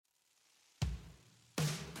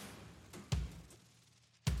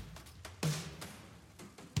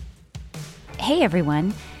Hey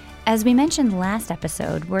everyone. As we mentioned last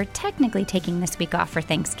episode, we're technically taking this week off for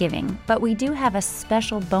Thanksgiving, but we do have a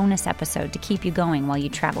special bonus episode to keep you going while you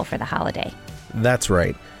travel for the holiday. That's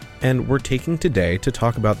right. And we're taking today to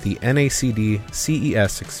talk about the NACD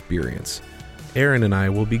CES experience. Aaron and I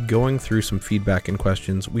will be going through some feedback and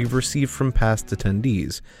questions we've received from past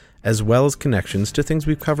attendees, as well as connections to things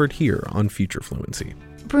we've covered here on Future Fluency.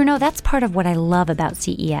 Bruno, that's part of what I love about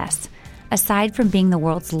CES. Aside from being the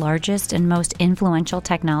world's largest and most influential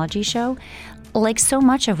technology show, like so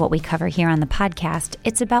much of what we cover here on the podcast,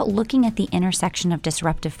 it's about looking at the intersection of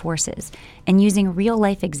disruptive forces and using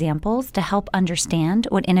real-life examples to help understand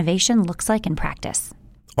what innovation looks like in practice.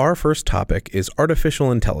 Our first topic is artificial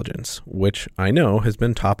intelligence, which I know has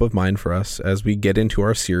been top of mind for us as we get into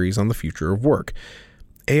our series on the future of work.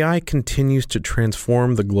 AI continues to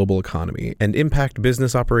transform the global economy and impact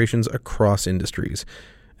business operations across industries.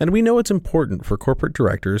 And we know it's important for corporate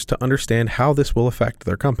directors to understand how this will affect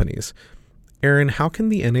their companies. Aaron, how can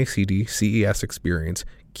the NACD CES experience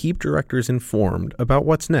keep directors informed about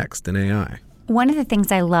what's next in AI? One of the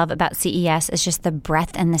things I love about CES is just the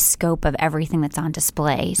breadth and the scope of everything that's on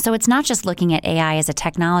display. So it's not just looking at AI as a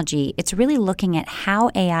technology, it's really looking at how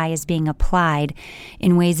AI is being applied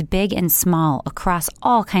in ways big and small across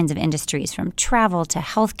all kinds of industries, from travel to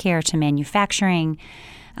healthcare to manufacturing,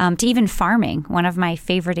 to even farming. One of my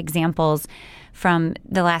favorite examples from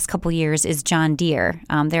the last couple years is John Deere.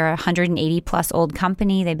 They're a 180-plus old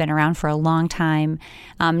company. They've been around for a long time.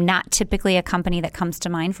 Not typically a company that comes to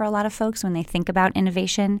mind for a lot of folks when they think about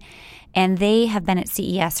innovation. And they have been at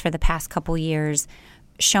CES for the past couple years,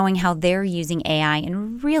 showing how they're using AI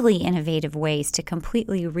in really innovative ways to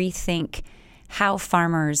completely rethink how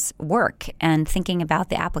farmers work and thinking about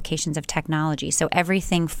the applications of technology. So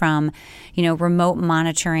everything from, remote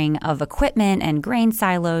monitoring of equipment and grain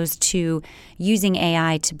silos to using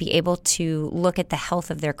AI to be able to look at the health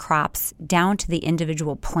of their crops down to the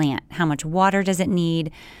individual plant. How much water does it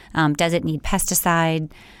need? Does it need pesticide?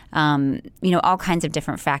 All kinds of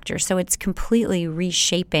different factors. So it's completely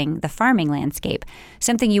reshaping the farming landscape,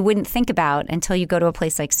 something you wouldn't think about until you go to a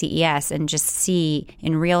place like CES and just see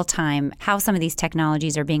in real time how some of these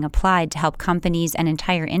technologies are being applied to help companies and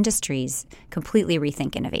entire industries completely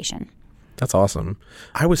rethink innovation. That's awesome.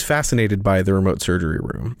 I was fascinated by the remote surgery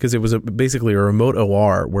room because it was basically a remote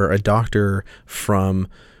OR where a doctor from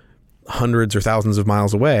hundreds or thousands of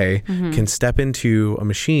miles away can step into a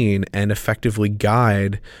machine and effectively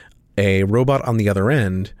guide a robot on the other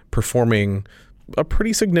end performing a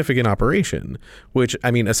pretty significant operation, which,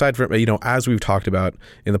 aside from, as we've talked about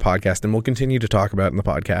in the podcast and we'll continue to talk about in the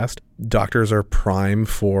podcast, doctors are prime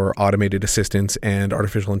for automated assistants and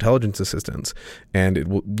artificial intelligence assistants. And it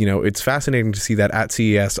will, it's fascinating to see that at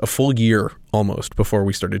CES a full year almost before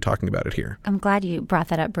we started talking about it here. I'm glad you brought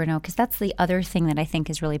that up, Bruno, because that's the other thing that I think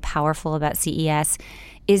is really powerful about CES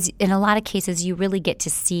is in a lot of cases you really get to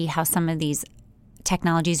see how some of these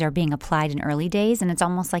technologies are being applied in early days, and it's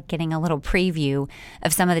almost like getting a little preview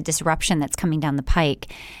of some of the disruption that's coming down the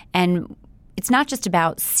pike. And it's not just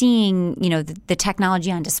about seeing, the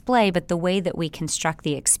technology on display, but the way that we construct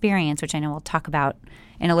the experience, which I know we'll talk about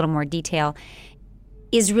in a little more detail,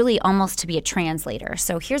 is really almost to be a translator.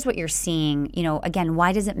 So here's what you're seeing. Again,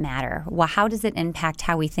 why does it matter? Well, how does it impact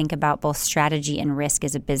how we think about both strategy and risk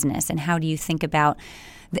as a business? And how do you think about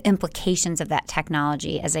the implications of that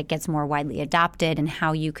technology as it gets more widely adopted and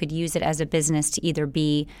how you could use it as a business to either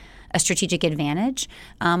be a strategic advantage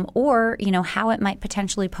or, how it might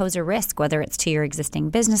potentially pose a risk, whether it's to your existing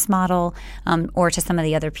business model or to some of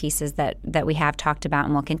the other pieces that we have talked about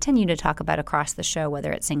and will continue to talk about across the show, whether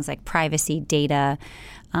it's things like privacy, data,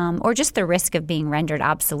 or just the risk of being rendered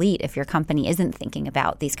obsolete if your company isn't thinking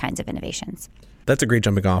about these kinds of innovations. That's a great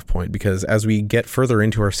jumping off point because as we get further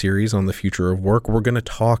into our series on the future of work, we're going to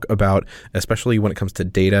talk about, especially when it comes to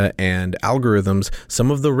data and algorithms, some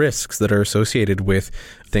of the risks that are associated with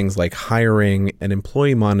things like hiring and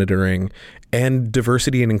employee monitoring and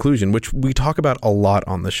diversity and inclusion, which we talk about a lot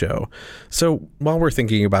on the show. So while we're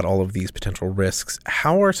thinking about all of these potential risks,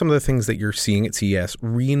 how are some of the things that you're seeing at CES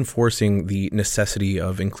reinforcing the necessity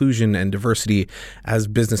of inclusion and diversity as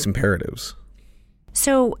business imperatives?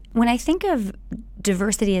 So when I think of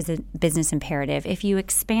diversity as a business imperative, if you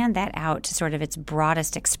expand that out to sort of its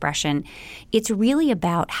broadest expression, it's really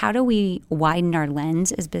about how do we widen our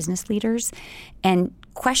lens as business leaders and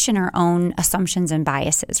question our own assumptions and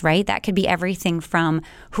biases, right? That could be everything from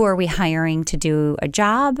who are we hiring to do a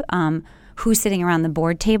job, who's sitting around the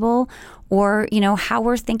board table, or, how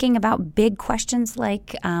we're thinking about big questions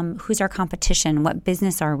like who's our competition? What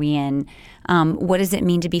business are we in? What does it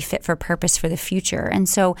mean to be fit for purpose for the future? And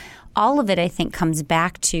so all of it, I think, comes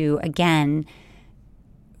back to, again,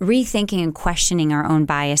 rethinking and questioning our own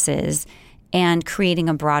biases and creating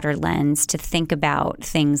a broader lens to think about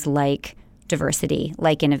things like diversity,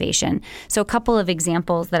 like innovation. So a couple of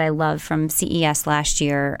examples that I love from CES last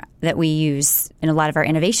year that we use in a lot of our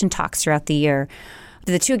innovation talks throughout the year.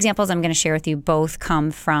 The two examples I'm going to share with you both come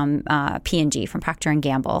from P&G, from Procter &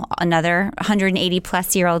 Gamble, another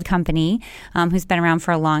 180-plus-year-old company who's been around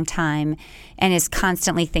for a long time and is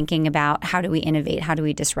constantly thinking about how do we innovate, how do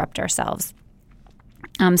we disrupt ourselves.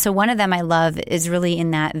 So one of them I love is really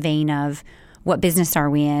in that vein of what business are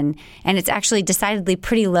we in? And it's actually decidedly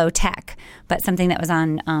pretty low tech, but something that was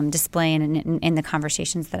on display in the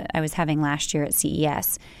conversations that I was having last year at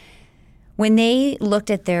CES. When they looked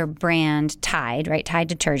at their brand Tide, right, Tide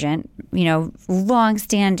detergent,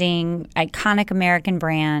 long-standing, iconic American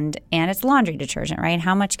brand, and it's laundry detergent, right?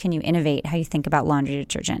 How much can you innovate how you think about laundry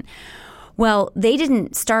detergent? Well, they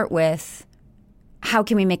didn't start with how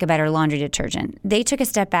can we make a better laundry detergent? They took a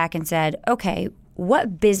step back and said, okay,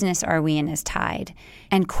 what business are we in as Tide?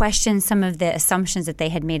 And questioned some of the assumptions that they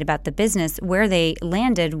had made about the business. Where they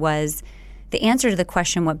landed was the answer to the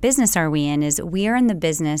question, what business are we in, is we are in the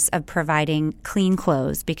business of providing clean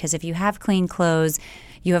clothes, because if you have clean clothes,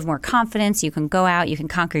 you have more confidence, you can go out, you can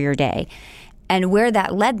conquer your day. And where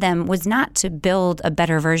that led them was not to build a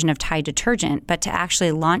better version of Tide detergent, but to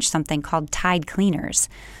actually launch something called Tide Cleaners.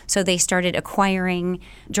 So they started acquiring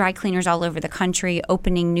dry cleaners all over the country,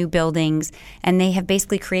 opening new buildings, and they have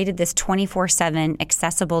basically created this 24/7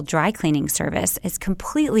 accessible dry cleaning service. It's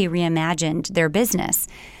completely reimagined their business.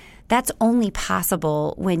 That's only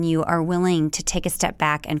possible when you are willing to take a step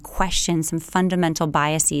back and question some fundamental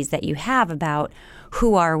biases that you have about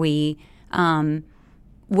who are we,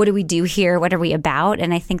 what do we do here? What are we about?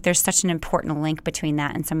 And I think there's such an important link between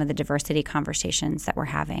that and some of the diversity conversations that we're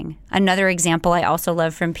having. Another example I also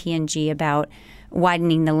love from P&G about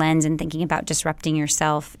widening the lens and thinking about disrupting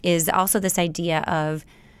yourself is also this idea of,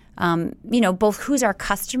 both who's our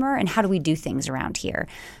customer and how do we do things around here.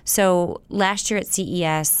 So last year at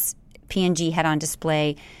CES, P&G had on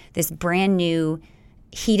display this brand new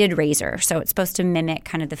heated razor. So it's supposed to mimic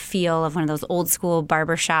kind of the feel of one of those old school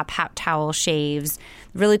barbershop hot towel shaves.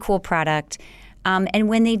 Really cool product. And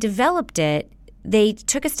when they developed it, they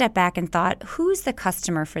took a step back and thought, who's the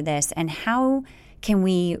customer for this and how can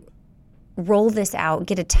we roll this out,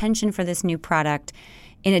 get attention for this new product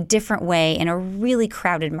in a different way in a really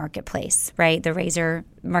crowded marketplace, right? The razor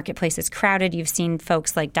marketplace is crowded. You've seen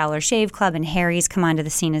folks like Dollar Shave Club and Harry's come onto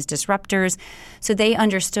the scene as disruptors. So they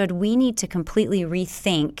understood we need to completely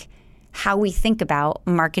rethink how we think about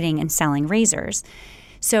marketing and selling razors.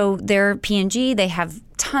 So they're P&G. They have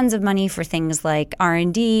tons of money for things like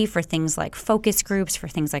R&D, for things like focus groups, for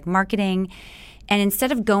things like marketing. And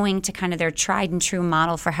instead of going to kind of their tried and true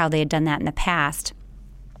model for how they had done that in the past,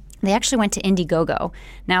 they actually went to Indiegogo.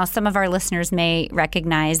 Now, some of our listeners may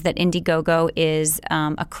recognize that Indiegogo is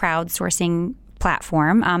a crowdsourcing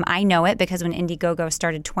platform. I know it because when Indiegogo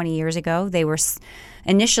started 20 years ago, they were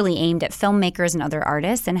initially aimed at filmmakers and other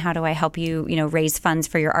artists and how do I help you, raise funds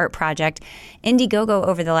for your art project. Indiegogo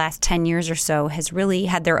over the last 10 years or so has really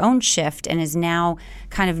had their own shift and is now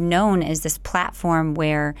kind of known as this platform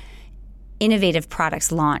where innovative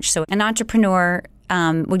products launch. So an entrepreneur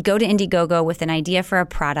would go to Indiegogo with an idea for a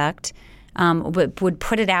product, would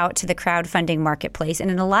put it out to the crowdfunding marketplace.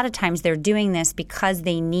 And a lot of times they're doing this because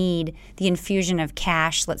they need the infusion of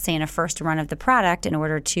cash, let's say in a first run of the product, in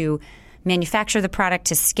order to manufacture the product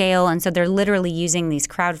to scale. And so they're literally using these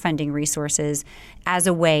crowdfunding resources as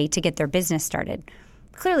a way to get their business started.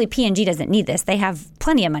 Clearly, P&G doesn't need this. They have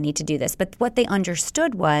plenty of money to do this. But what they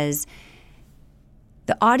understood was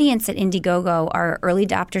the audience at Indiegogo are early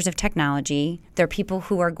adopters of technology. They're people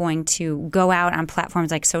who are going to go out on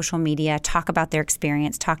platforms like social media, talk about their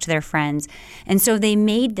experience, talk to their friends. And so they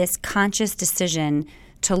made this conscious decision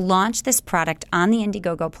to launch this product on the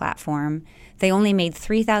Indiegogo platform. They only made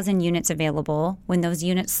 3,000 units available. When those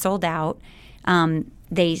units sold out,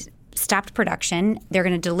 they stopped production. They're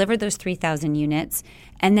going to deliver those 3,000 units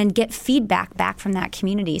and then get feedback back from that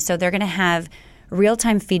community. So they're going to have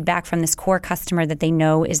real-time feedback from this core customer that they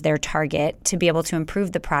know is their target to be able to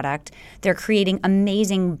improve the product. They're creating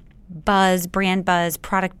amazing buzz, brand buzz,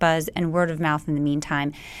 product buzz, and word of mouth in the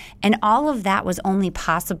meantime. And all of that was only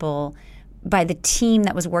possible by the team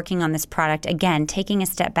that was working on this product, again, taking a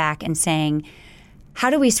step back and saying, how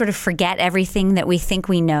do we sort of forget everything that we think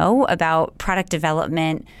we know about product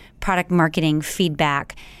development, product marketing,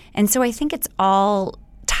 feedback? And so I think it's all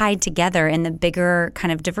tied together in the bigger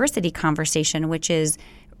kind of diversity conversation, which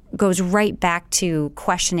goes right back to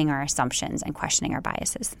questioning our assumptions and questioning our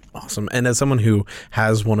biases. Awesome. And as someone who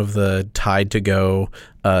has one of the Tide to Go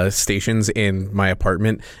stations in my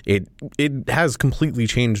apartment, it has completely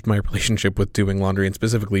changed my relationship with doing laundry and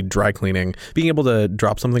specifically dry cleaning. Being able to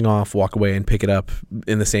drop something off, walk away, and pick it up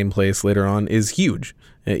in the same place later on is huge.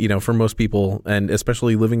 For most people, and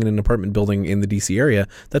especially living in an apartment building in the DC area,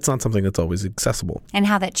 that's not something that's always accessible. And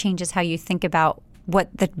how that changes how you think about what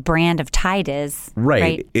the brand of Tide is.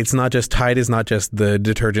 Right. It's not just Tide is not just the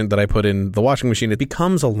detergent that I put in the washing machine. It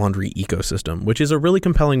becomes a laundry ecosystem, which is a really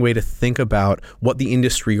compelling way to think about what the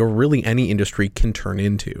industry, or really any industry, can turn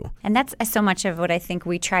into. And that's so much of what I think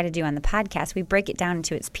we try to do on the podcast. We break it down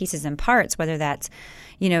into its pieces and parts, whether that's,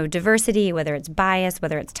 diversity, whether it's bias,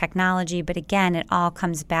 whether it's technology. But again, it all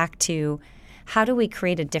comes back to how do we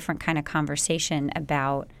create a different kind of conversation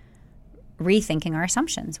about rethinking our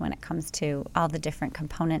assumptions when it comes to all the different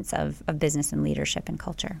components of business and leadership and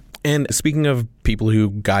culture. And speaking of people who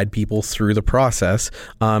guide people through the process,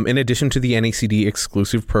 in addition to the NACD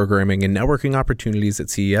exclusive programming and networking opportunities at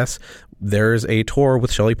CES, there's a tour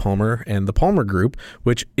with Shelley Palmer and the Palmer Group,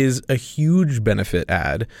 which is a huge benefit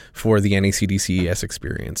add for the NACD CES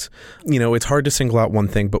experience. It's hard to single out one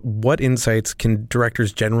thing, but what insights can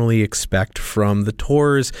directors generally expect from the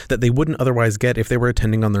tours that they wouldn't otherwise get if they were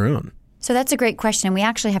attending on their own? So that's a great question. We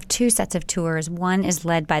actually have two sets of tours. One is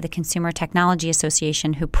led by the Consumer Technology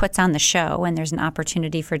Association, who puts on the show, and there's an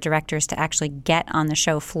opportunity for directors to actually get on the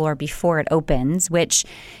show floor before it opens, which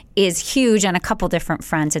is huge on a couple different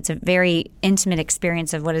fronts. It's a very intimate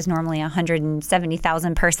experience of what is normally a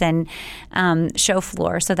 170,000 person show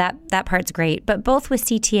floor. So that part's great. But both with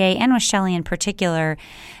CTA and with Shelley in particular,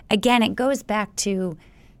 again, it goes back to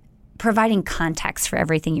providing context for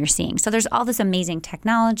everything you're seeing. So there's all this amazing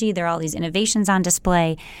technology. There are all these innovations on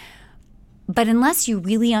display. But unless you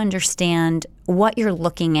really understand what you're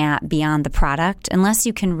looking at beyond the product, unless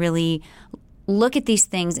you can really look at these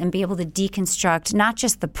things and be able to deconstruct not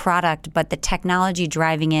just the product, but the technology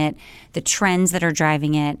driving it, the trends that are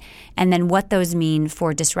driving it, and then what those mean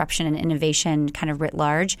for disruption and innovation kind of writ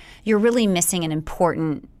large, you're really missing an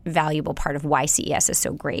important, valuable part of why CES is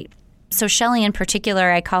so great. So Shelley in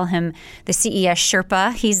particular, I call him the CES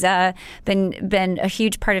Sherpa. He's been a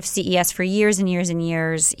huge part of CES for years and years and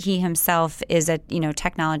years. He himself is a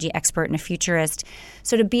technology expert and a futurist.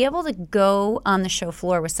 So to be able to go on the show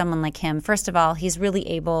floor with someone like him, first of all, he's really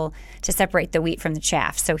able to separate the wheat from the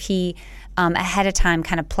chaff. So he ahead of time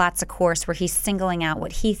kind of plots a course where he's singling out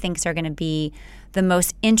what he thinks are going to be the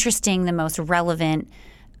most interesting, the most relevant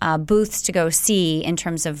booths to go see in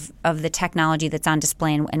terms of the technology that's on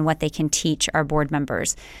display and what they can teach our board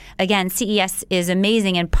members. Again, CES is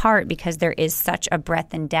amazing in part because there is such a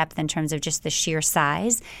breadth and depth in terms of just the sheer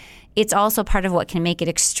size. It's also part of what can make it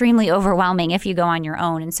extremely overwhelming if you go on your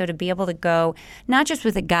own. And so to be able to go not just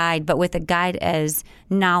with a guide, but with a guide as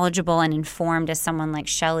knowledgeable and informed as someone like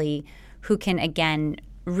Shelley, who can, again,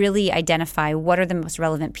 really identify what are the most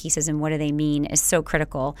relevant pieces and what do they mean is so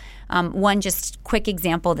critical. One just quick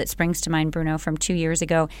example that springs to mind, Bruno, from 2 years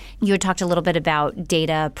ago, you had talked a little bit about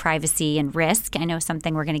data privacy and risk. I know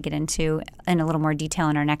something we're going to get into in a little more detail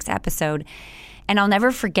in our next episode. And I'll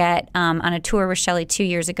never forget on a tour with Shelley 2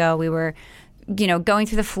 years ago, we were going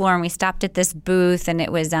through the floor and we stopped at this booth and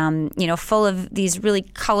it was, full of these really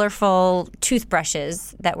colorful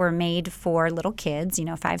toothbrushes that were made for little kids,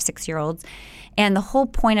 5-6-year-olds. And the whole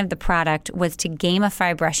point of the product was to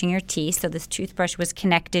gamify brushing your teeth. So this toothbrush was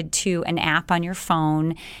connected to an app on your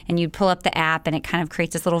phone, and you'd pull up the app, and it kind of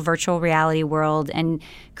creates this little virtual reality world and,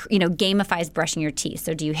 gamifies brushing your teeth.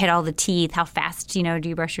 So do you hit all the teeth? How fast, do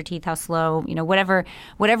you brush your teeth? How slow? Whatever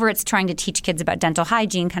it's trying to teach kids about dental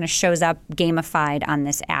hygiene kind of shows up gamified on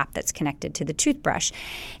this app that's connected to the toothbrush.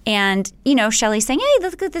 And, Shelley's saying, hey,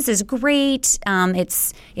 look, this is great.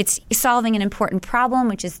 It's solving an important problem,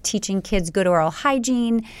 which is teaching kids good oral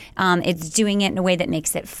hygiene. It's doing it in a way that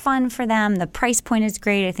makes it fun for them. The price point is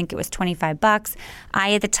great. I think it was $25.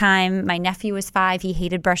 At the time, my nephew was 5. He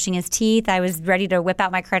hated brushing his teeth. I was ready to whip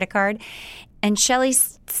out my credit card. And Shelley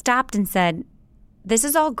stopped and said, this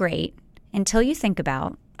is all great until you think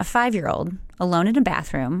about a 5-year-old alone in a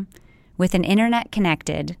bathroom with an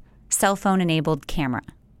internet-connected, cell phone-enabled camera.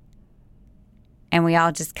 And we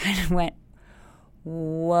all just kind of went,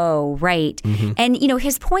 whoa, right. Mm-hmm. And,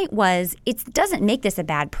 his point was it doesn't make this a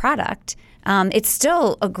bad product. It's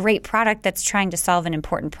still a great product that's trying to solve an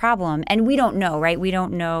important problem. And we don't know, right? We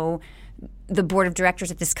don't know the board of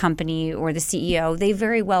directors at this company or the CEO, they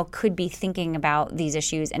very well could be thinking about these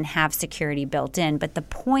issues and have security built in. But the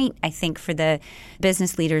point, I think, for the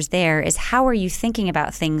business leaders there is how are you thinking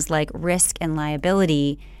about things like risk and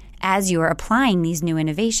liability as you're applying these new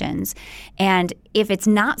innovations? And if it's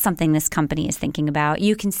not something this company is thinking about,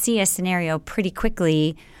 you can see a scenario pretty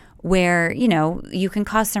quickly where, you can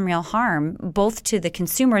cause some real harm both to the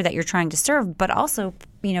consumer that you're trying to serve, but also,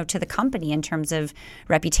 to the company in terms of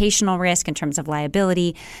reputational risk, in terms of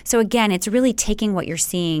liability. So again, it's really taking what you're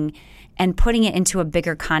seeing and putting it into a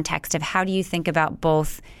bigger context of how do you think about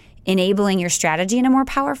both enabling your strategy in a more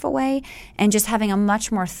powerful way and just having a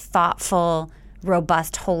much more thoughtful,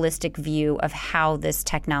 robust, holistic view of how this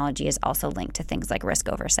technology is also linked to things like risk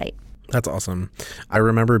oversight. That's awesome. I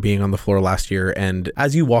remember being on the floor last year, and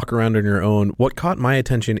as you walk around on your own, what caught my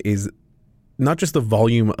attention is not just the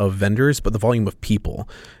volume of vendors, but the volume of people.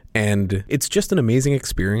 And it's just an amazing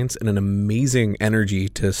experience and an amazing energy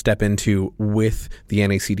to step into with the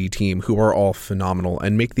NACD team, who are all phenomenal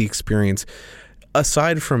and make the experience,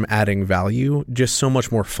 aside from adding value, just so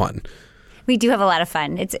much more fun. We do have a lot of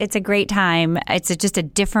fun. It's a great time. It's just a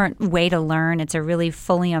different way to learn. It's a really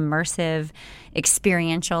fully immersive,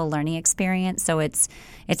 experiential learning experience. So it's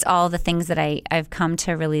all the things that I've come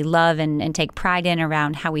to really love and take pride in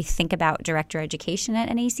around how we think about director education at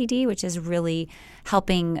NACD, which is really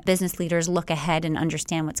helping business leaders look ahead and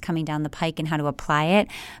understand what's coming down the pike and how to apply it,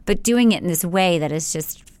 but doing it in this way that is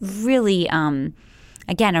just really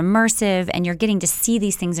again, immersive, and you're getting to see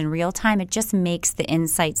these things in real time. It just makes the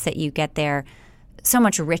insights that you get there so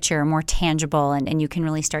much richer, more tangible, and you can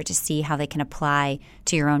really start to see how they can apply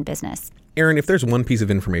to your own business. Erin, if there's one piece of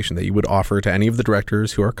information that you would offer to any of the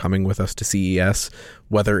directors who are coming with us to CES,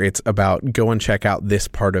 whether it's about go and check out this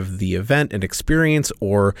part of the event and experience,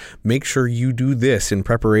 or make sure you do this in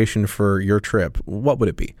preparation for your trip, what would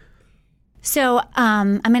it be? So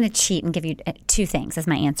I'm going to cheat and give you two things as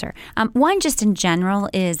my answer. One, just in general,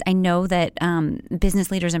 is I know that business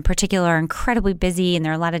leaders in particular are incredibly busy and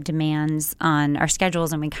there are a lot of demands on our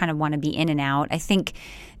schedules and we kind of want to be in and out. I think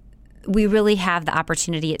we really have the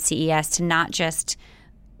opportunity at CES to not just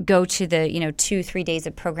go to the 2-3 days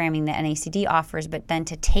of programming that NACD offers, but then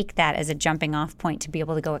to take that as a jumping off point to be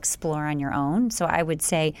able to go explore on your own. So I would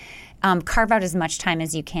say carve out as much time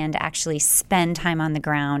as you can to actually spend time on the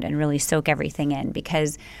ground and really soak everything in,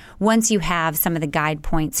 because once you have some of the guide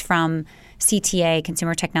points from CTA,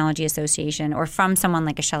 Consumer Technology Association, or from someone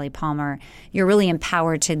like a Shelley Palmer, you're really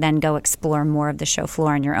empowered to then go explore more of the show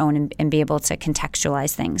floor on your own and be able to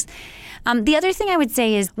contextualize things. The other thing I would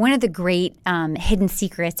say is one of the great hidden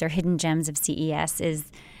secrets or hidden gems of CES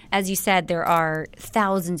is, as you said, there are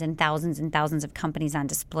thousands and thousands and thousands of companies on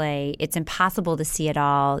display. It's impossible to see it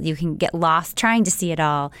all. You can get lost trying to see it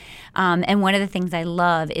all. And one of the things I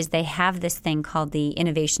love is they have this thing called the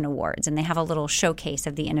Innovation Awards, and they have a little showcase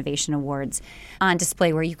of the Innovation Awards on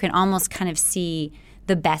display where you can almost kind of see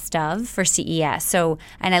the best of for CES. So,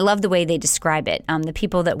 and I love the way they describe it. The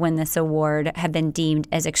people that win this award have been deemed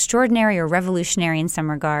as extraordinary or revolutionary in some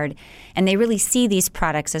regard, and they really see these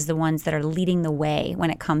products as the ones that are leading the way when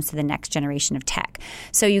it comes to the next generation of tech.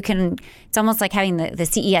 So you can, it's almost like having the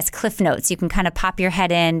CES Cliff Notes. You can kind of pop your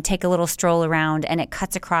head in, take a little stroll around, and it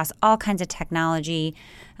cuts across all kinds of technology,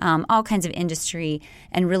 all kinds of industry,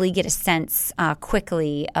 and really get a sense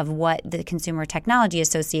quickly of what the Consumer Technology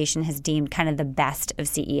Association has deemed kind of the best of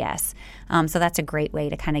CES. So that's a great way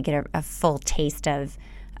to kind of get a full taste of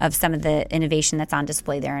some of the innovation that's on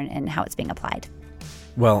display there and how it's being applied.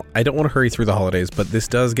 Well, I don't want to hurry through the holidays, but this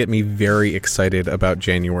does get me very excited about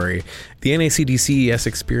January. The NACD CES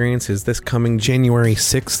experience is this coming January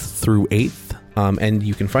 6th through 8th. And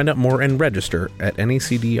you can find out more and register at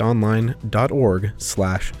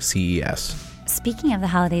nacdonline.org/CES. Speaking of the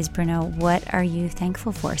holidays, Bruno, what are you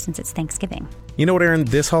thankful for since it's Thanksgiving? You know what, Erin?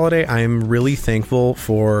 This holiday, I'm really thankful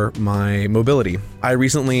for my mobility. I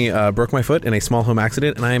recently broke my foot in a small home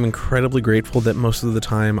accident, and I am incredibly grateful that most of the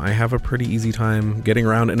time I have a pretty easy time getting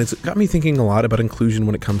around, and it's got me thinking a lot about inclusion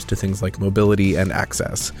when it comes to things like mobility and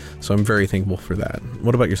access. So I'm very thankful for that.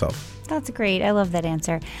 What about yourself? That's great. I love that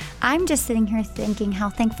answer. I'm just sitting here thinking how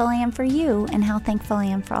thankful I am for you and how thankful I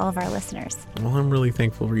am for all of our listeners. Well, I'm really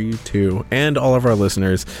thankful for you too, and all of our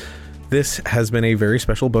listeners. This has been a very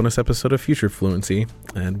special bonus episode of Future Fluency,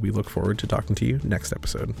 and we look forward to talking to you next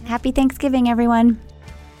episode. Happy Thanksgiving, everyone.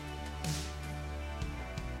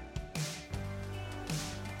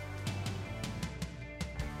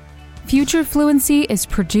 Future Fluency is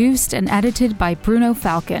produced and edited by Bruno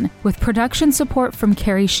Falcon, with production support from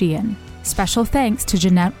Carrie Sheehan. Special thanks to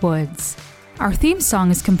Jeanette Woods. Our theme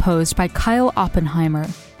song is composed by Kyle Oppenheimer.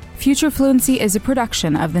 Future Fluency is a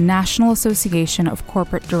production of the National Association of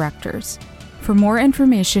Corporate Directors. For more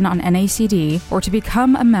information on NACD or to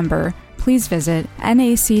become a member, please visit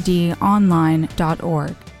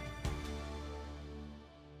nacdonline.org.